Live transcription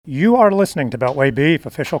You are listening to Beltway Beef,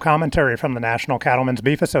 official commentary from the National Cattlemen's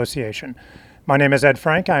Beef Association. My name is Ed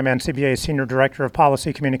Frank. I'm NCBA's Senior Director of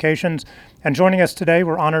Policy Communications. And joining us today,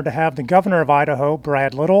 we're honored to have the Governor of Idaho,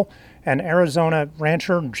 Brad Little, and Arizona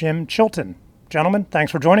rancher Jim Chilton. Gentlemen,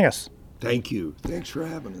 thanks for joining us. Thank you. Thanks for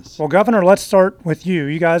having us. Well, Governor, let's start with you.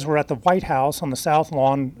 You guys were at the White House on the South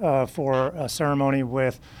Lawn for a ceremony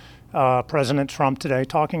with President Trump today,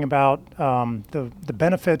 talking about the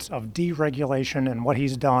benefits of deregulation and what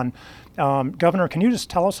he's done. Governor, can you just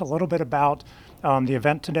tell us a little bit about the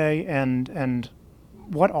event today and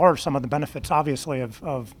what are some of the benefits, obviously, of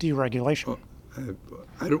deregulation?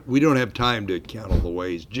 We don't have time to count all the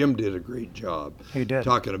ways. Jim did a great job. He did.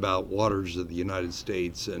 Talking about waters of the United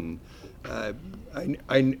States. And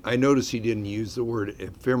I noticed he didn't use the word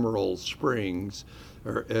ephemeral springs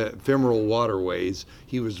or ephemeral waterways.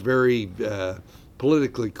 He was very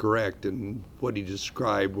politically correct, and what he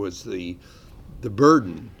described was the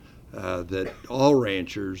burden that all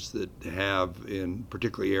ranchers that have in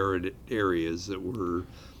particularly arid areas that were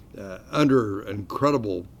under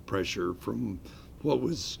incredible pressure from what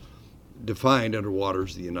was defined under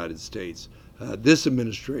waters of the United States. This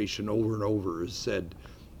administration over and over has said,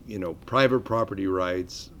 private property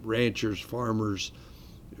rights, ranchers, farmers,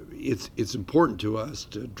 it's important to us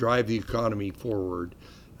to drive the economy forward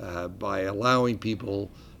by allowing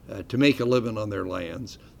people to make a living on their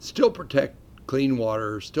lands, still protect clean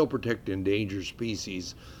water, still protect endangered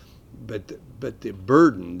species, but the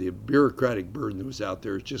burden, the bureaucratic burden that was out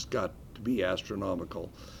there has just got to be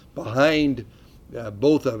astronomical. Behind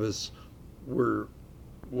both of us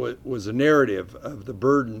was a narrative of the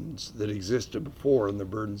burdens that existed before and the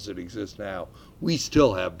burdens that exist now. We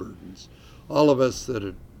still have burdens. All of us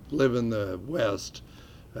that live in the West,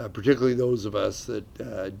 particularly those of us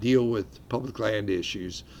that deal with public land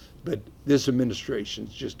issues, but this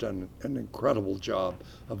administration's just done an incredible job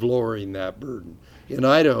of lowering that burden. In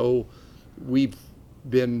Idaho, we've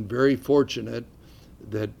been very fortunate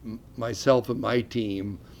that myself and my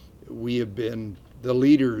team, we have been the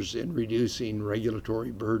leaders in reducing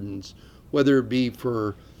regulatory burdens, whether it be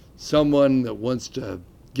for someone that wants to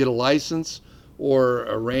get a license or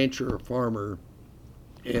a rancher or farmer.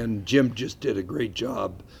 And Jim just did a great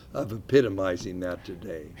job of epitomizing that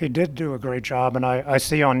today. He did do a great job, and I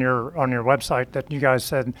see on your website that you guys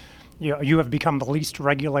said you have become the least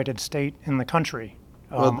regulated state in the country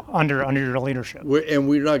under your leadership.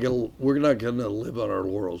 We're not going to live on our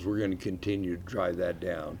laurels. We're going to continue to drive that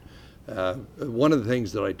down. One of the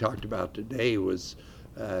things that I talked about today was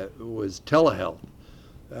telehealth.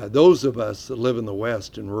 Those of us that live in the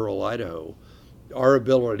West in rural Idaho, our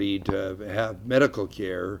ability to have medical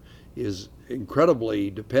care is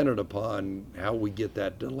incredibly dependent upon how we get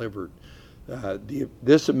that delivered.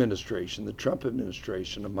 This administration, the Trump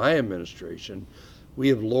administration, and my administration, we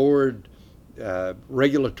have lowered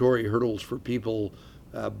regulatory hurdles for people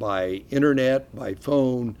by internet, by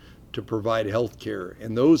phone, to provide health care.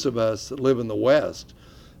 And those of us that live in the West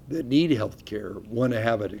that need health care want to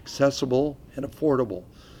have it accessible and affordable.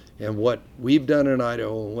 And what we've done in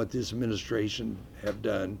Idaho and what this administration have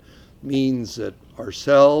done means that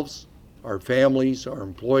ourselves, our families, our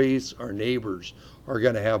employees, our neighbors are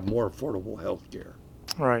going to have more affordable health care.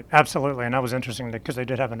 Right, absolutely. And that was interesting because they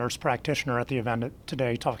did have a nurse practitioner at the event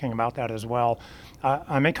today talking about that as well.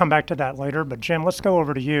 I may come back to that later, but Jim, let's go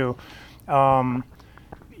over to you.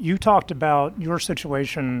 You talked about your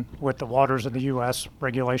situation with the waters of the U.S.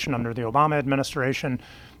 regulation under the Obama administration,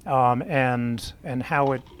 and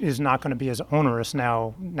how it is not going to be as onerous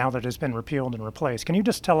now that it's been repealed and replaced. Can you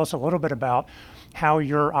just tell us a little bit about how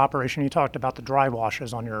your operation? You talked about the dry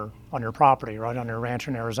washes on your property, right, on your ranch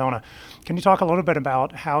in Arizona. Can you talk a little bit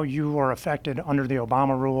about how you are affected under the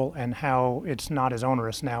Obama rule and how it's not as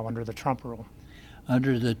onerous now under the Trump rule?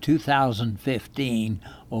 Under the 2015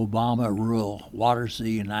 Obama rule, waters of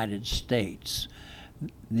the United States,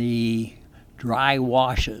 the dry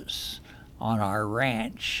washes on our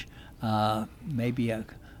ranch, maybe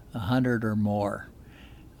 100 or more,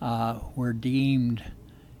 were deemed,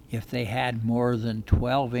 if they had more than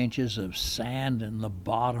 12 inches of sand in the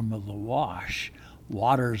bottom of the wash,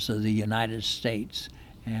 waters of the United States.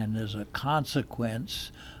 And as a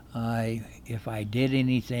consequence, if I did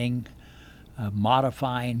anything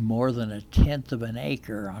modifying more than 1/10 of an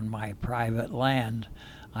acre on my private land,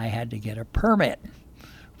 I had to get a permit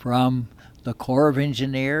from the Corps of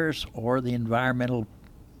Engineers or the Environmental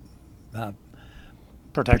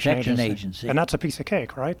Protection Agency. And that's a piece of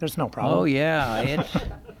cake, right? There's no problem. Oh, yeah.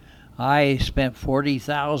 I spent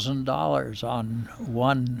 $40,000 on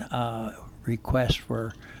one request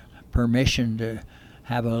for permission to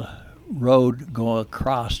have a road go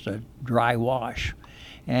across a dry wash.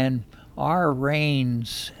 And our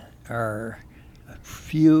rains are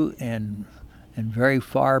few and very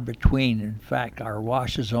far between. In fact, our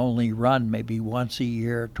washes only run maybe once a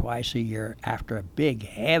year, twice a year after a big,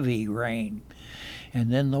 heavy rain.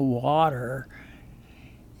 And then the water,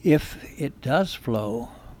 if it does flow,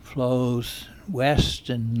 flows west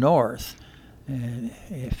and north. And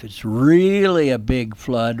if it's really a big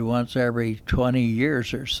flood once every 20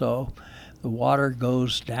 years or so, the water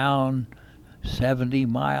goes down 70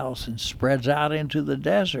 miles and spreads out into the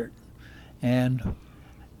desert. And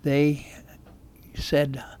they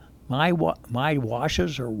said, my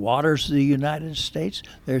washes or waters of the United States,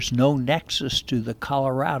 there's no nexus to the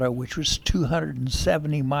Colorado, which was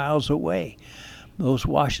 270 miles away. Those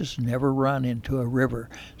washes never run into a river.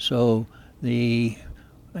 So the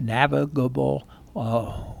navigable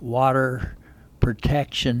water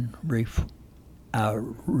protection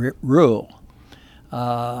rule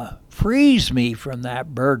frees me from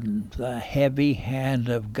that burden, the heavy hand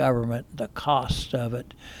of government, the cost of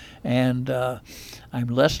it, and I'm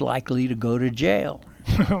less likely to go to jail.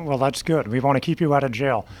 Well, that's good. We want to keep you out of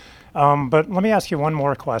jail. But let me ask you one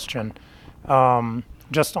more question,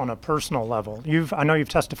 just on a personal level. I know you've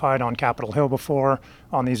testified on Capitol Hill before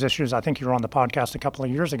on these issues. I think you were on the podcast a couple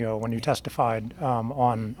of years ago when you testified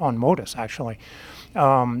on MODIS, actually.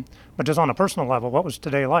 But just on a personal level, what was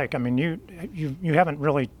today like? I mean, you haven't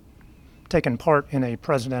really taken part in a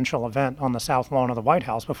presidential event on the South Lawn of the White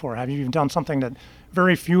House before, have you? You've done something that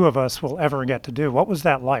very few of us will ever get to do. What was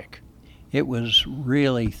that like? It was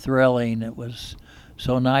really thrilling. It was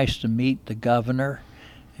so nice to meet the governor,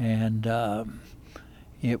 and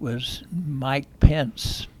it was Mike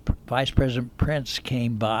Pence, Vice President Pence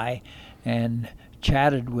came by and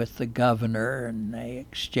chatted with the governor, and they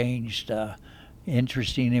exchanged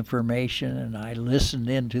interesting information, and I listened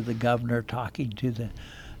in to the governor talking to the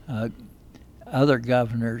other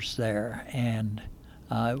governors there, and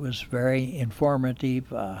it was very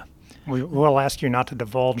informative. We'll ask you not to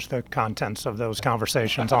divulge the contents of those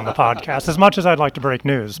conversations on the podcast, as much as I'd like to break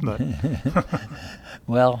news. But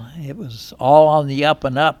well, it was all on the up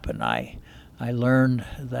and up, and I learned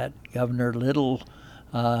that Governor Little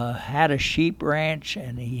had a sheep ranch,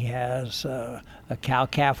 and he has a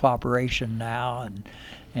cow-calf operation now,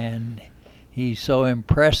 and he's so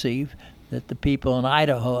impressive that the people in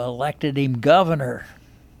Idaho elected him governor.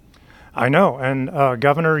 I know. And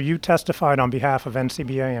Governor, you testified on behalf of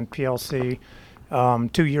NCBA and PLC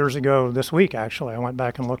 2 years ago this week, actually. I went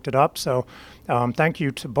back and looked it up. So thank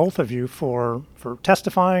you to both of you for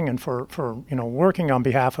testifying and for working on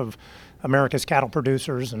behalf of America's cattle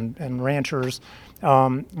producers and ranchers.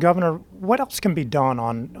 Governor, what else can be done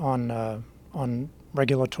on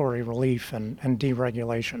regulatory relief and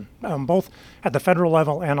deregulation, both at the federal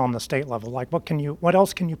level and on the state level? Like, what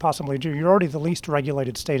else can you possibly do? You're already the least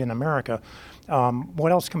regulated state in America.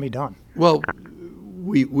 What else can be done? Well,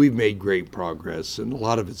 we've made great progress, and a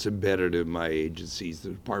lot of it's embedded in my agencies,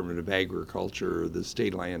 the Department of Agriculture, the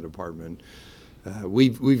State Land Department.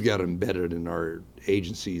 We've got embedded in our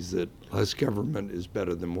agencies that less government is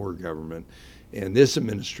better than more government, and this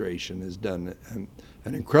administration has done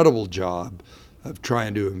an incredible job of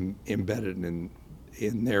trying to embed it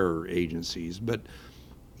in their agencies. But,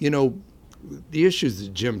 the issues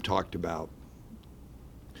that Jim talked about,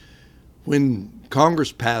 when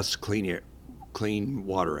Congress passed Clean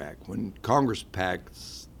Water Act, when Congress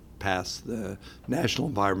passed the National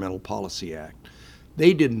Environmental Policy Act,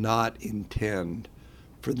 they did not intend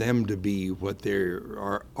for them to be what they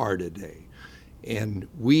are today. And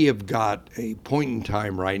we have got a point in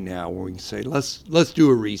time right now where we can say, let's do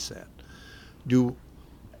a reset. Do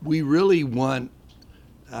we really want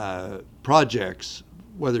projects,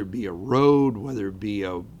 whether it be a road, whether it be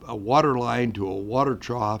a water line to a water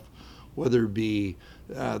trough, whether it be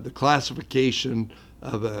the classification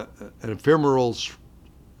of an ephemeral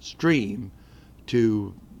stream,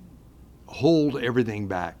 to hold everything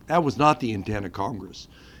back? That was not the intent of Congress.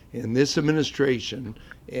 And this administration,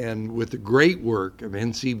 and with the great work of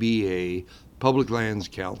NCBA, Public Lands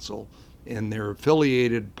Council, and their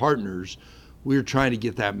affiliated partners, we're trying to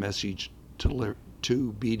get that message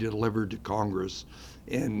to be delivered to Congress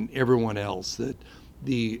and everyone else, that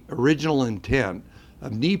the original intent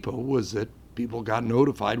of NEPA was that people got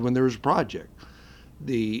notified when there was a project.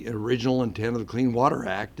 The original intent of the Clean Water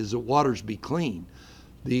Act is that waters be clean.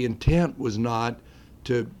 The intent was not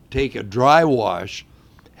to take a dry wash,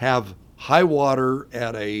 have high water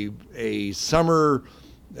at a summer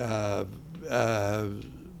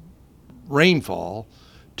rainfall,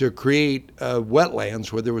 to create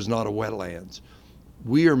wetlands where there was not a wetlands.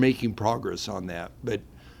 We are making progress on that. But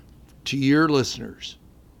to your listeners,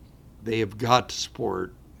 they have got to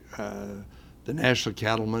support the National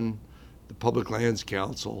Cattlemen, the Public Lands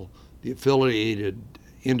Council, the affiliated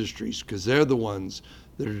industries, because they're the ones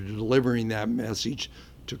that are delivering that message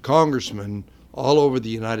to congressmen all over the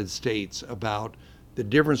United States about the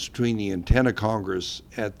difference between the intent of Congress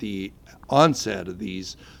at the onset of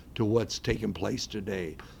these to what's taken place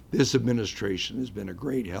today. This administration has been a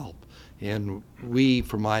great help, and we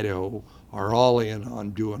from Idaho are all in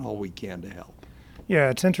on doing all we can to help. Yeah,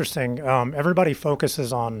 it's interesting. Everybody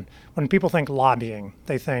focuses on, when people think lobbying,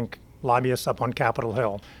 they think lobbyists up on Capitol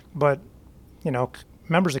Hill. But,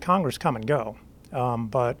 members of Congress come and go.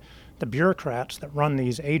 But the bureaucrats that run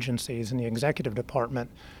these agencies in the executive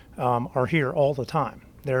department are here all the time.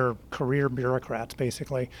 They're career bureaucrats,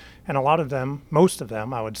 basically. And a lot of them, most of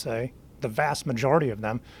them, I would say, the vast majority of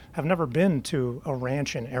them, have never been to a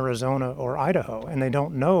ranch in Arizona or Idaho, and they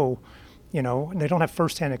don't know, they don't have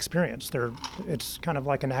firsthand experience. It's kind of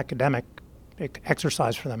like an academic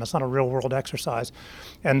exercise for them. It's not a real-world exercise.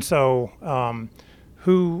 And so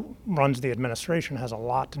who runs the administration has a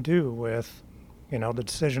lot to do with the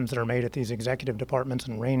decisions that are made at these executive departments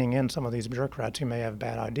and reining in some of these bureaucrats who may have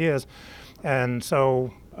bad ideas. And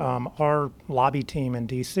so our lobby team in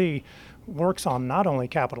D.C. works on not only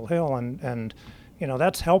Capitol Hill, and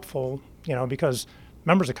that's helpful, because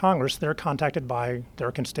members of Congress, they're contacted by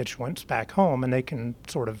their constituents back home, and they can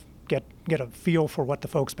sort of get a feel for what the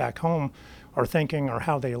folks back home are thinking or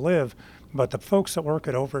how they live. But the folks that work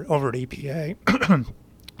over at EPA,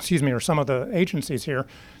 excuse me, or some of the agencies here,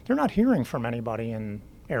 they're not hearing from anybody in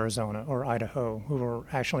Arizona or Idaho who are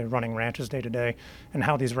actually running ranches day to day and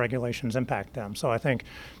how these regulations impact them. So I think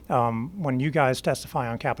when you guys testify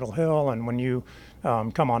on Capitol Hill and when you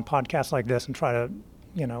come on podcasts like this and try to,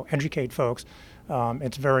 educate folks,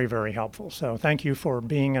 it's very, very helpful. So thank you for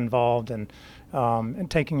being involved and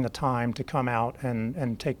taking the time to come out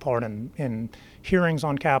and take part in hearings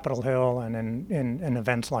on Capitol Hill and in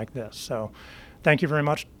events like this. So thank you very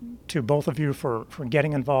much to both of you for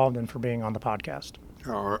getting involved and for being on the podcast.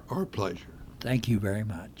 Our pleasure. Thank you very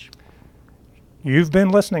much. You've been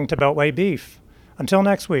listening to Beltway Beef. Until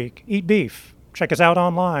next week, eat beef. Check us out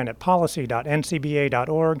online at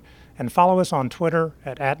policy.ncba.org and follow us on Twitter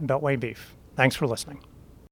at @BeltwayBeef. Thanks for listening.